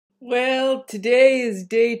Well, today is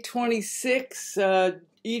day 26,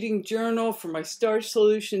 eating journal for my starch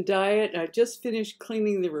solution diet. I just finished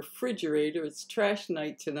cleaning the refrigerator. It's trash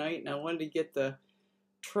night tonight, and I wanted to get the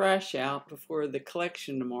trash out before the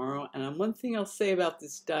collection tomorrow. And one thing I'll say about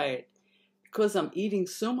this diet, because I'm eating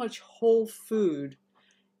so much whole food,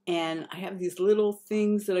 and I have these little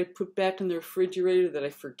things that I put back in the refrigerator that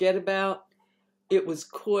I forget about, it was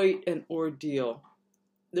quite an ordeal.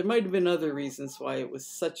 There might have been other reasons why it was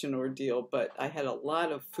such an ordeal, but I had a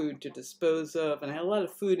lot of food to dispose of, and I had a lot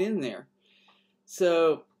of food in there.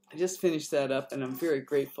 So I just finished that up, and I'm very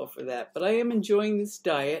grateful for that. But I am enjoying this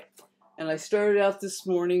diet, and I started out this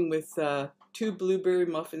morning with two blueberry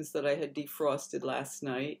muffins that I had defrosted last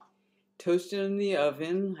night, toasted in the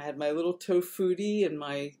oven. I had my little tofutti and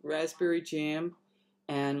my raspberry jam,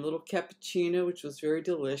 and a little cappuccino, which was very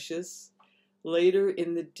delicious. Later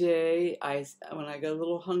in the day, when I got a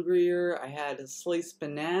little hungrier, I had a sliced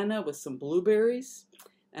banana with some blueberries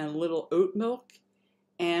and a little oat milk.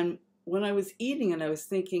 And when I was eating it, I was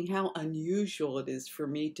thinking how unusual it is for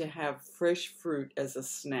me to have fresh fruit as a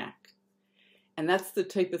snack. And that's the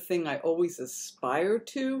type of thing I always aspire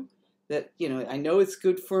to, that, I know it's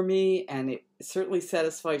good for me and it certainly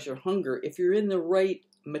satisfies your hunger if you're in the right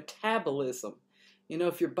metabolism.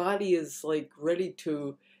 If your body is like ready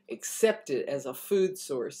to accept it as a food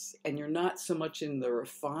source and you're not so much in the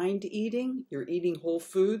refined eating, you're eating whole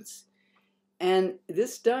foods. And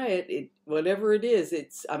this diet, whatever it is,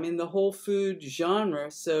 I'm in the whole food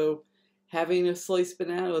genre, so having a sliced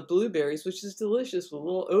banana with blueberries, which is delicious with a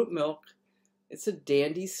little oat milk, it's a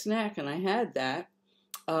dandy snack, and I had that.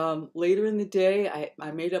 Later in the day,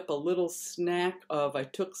 I made up a little snack I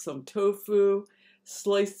took some tofu,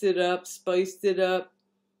 sliced it up, spiced it up,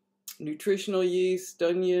 nutritional yeast,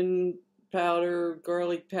 onion powder,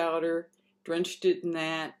 garlic powder, drenched it in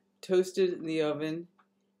that, toasted it in the oven,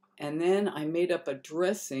 and then I made up a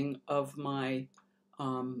dressing of my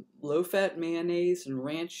low-fat mayonnaise and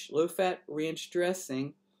low-fat ranch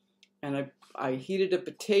dressing, and I heated a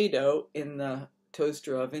potato in the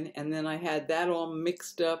toaster oven, and then I had that all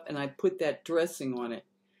mixed up, and I put that dressing on it,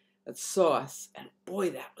 that sauce, and boy,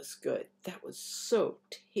 that was good. That was so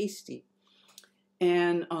tasty.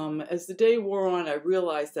 And as the day wore on, I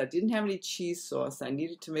realized I didn't have any cheese sauce. I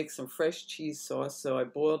needed to make some fresh cheese sauce, so I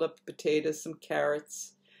boiled up potatoes, some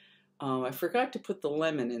carrots. I forgot to put the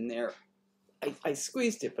lemon in there. I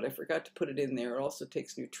squeezed it, but I forgot to put it in there. It also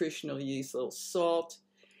takes nutritional yeast, a little salt,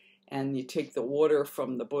 and you take the water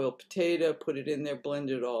from the boiled potato, put it in there,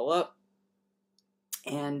 blend it all up,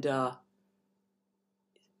 and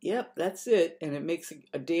yep, that's it. And it makes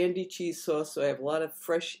a dandy cheese sauce, so I have a lot of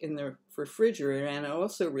fresh in the refrigerator. And I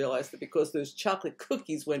also realized that because those chocolate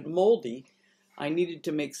cookies went moldy, I needed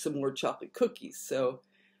to make some more chocolate cookies. So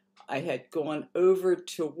I had gone over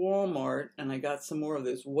to Walmart and I got some more of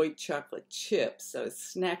those white chocolate chips. I was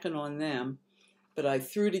snacking on them, but I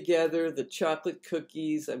threw together the chocolate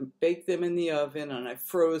cookies and baked them in the oven, and I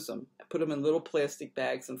froze them. I put them in little plastic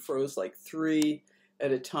bags and froze like 3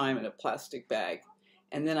 at a time in a plastic bag.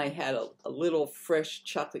 And then I had a little fresh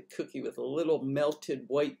chocolate cookie with a little melted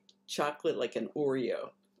white chocolate, like an Oreo.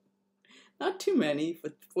 Not too many,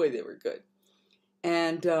 but boy, they were good.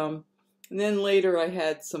 And then later I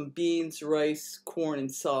had some beans, rice, corn, and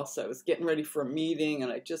salsa. I was getting ready for a meeting,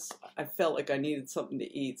 and I felt like I needed something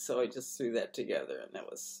to eat, so I just threw that together, and that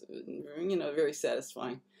was, very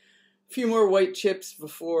satisfying. A few more white chips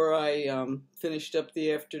before I finished up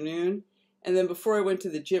the afternoon. And then before I went to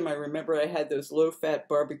the gym, I remember I had those low-fat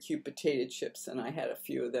barbecue potato chips, and I had a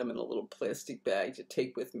few of them in a little plastic bag to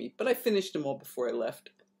take with me. But I finished them all before I left.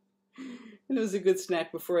 And it was a good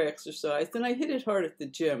snack before I exercised. And I hit it hard at the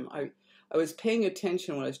gym. I was paying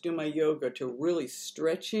attention when I was doing my yoga to really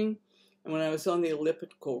stretching, and when I was on the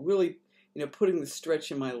elliptical, really, putting the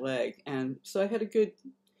stretch in my leg. And so I had a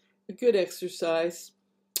good exercise,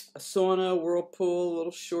 a sauna, whirlpool, a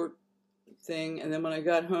little short thing. And then when I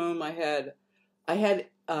got home, I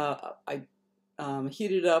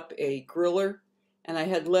heated up a griller, and I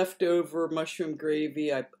had leftover mushroom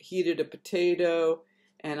gravy. I heated a potato,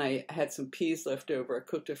 and I had some peas left over. I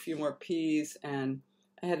cooked a few more peas, and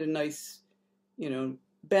I had a nice,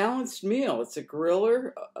 balanced meal. It's a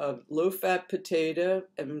griller of low-fat potato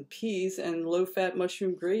and peas and low-fat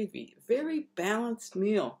mushroom gravy. Very balanced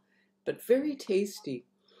meal, but very tasty.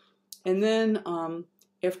 And then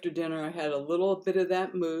after dinner, I had a little bit of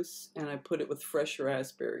that mousse, and I put it with fresh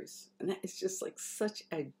raspberries. And that is just like such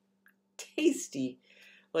a tasty,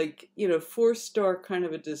 4-star kind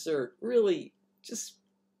of a dessert. Really just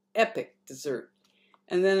epic dessert.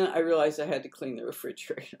 And then I realized I had to clean the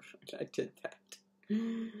refrigerator, and I did that.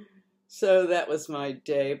 So that was my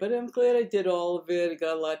day, but I'm glad I did all of it. I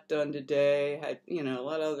got a lot done today. Had, a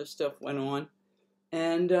lot of other stuff went on.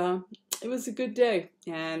 And it was a good day.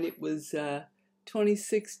 And it was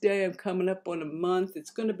 26th day. I'm coming up on a month.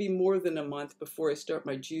 It's going to be more than a month before I start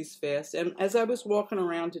my juice fast. And as I was walking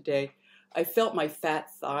around today, I felt my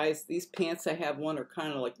fat thighs. These pants I have on are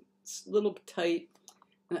kind of like a little tight.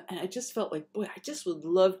 And I just felt like, boy, I just would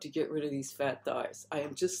love to get rid of these fat thighs. I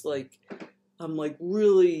am just like, I'm like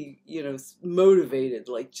really, motivated.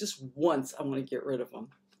 Like just once I want to get rid of them.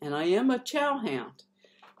 And I am a chow hound,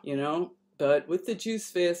 but with the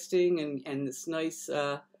juice fasting and this nice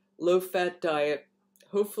low-fat diet,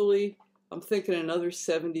 hopefully I'm thinking another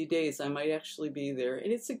 70 days I might actually be there.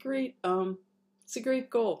 And it's a great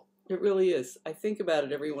goal. It really is. I think about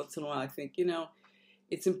it every once in a while. I think,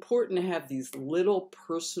 it's important to have these little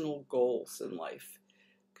personal goals in life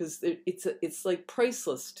because it's like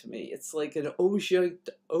priceless to me. It's like an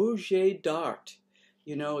objet d'art.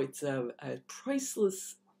 It's a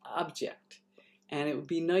priceless object, and it would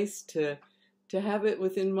be nice to have it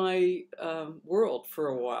within my world for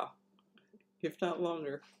a while, if not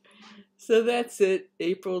longer. So that's it.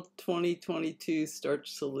 April 2022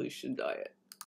 Starch Solution Diet.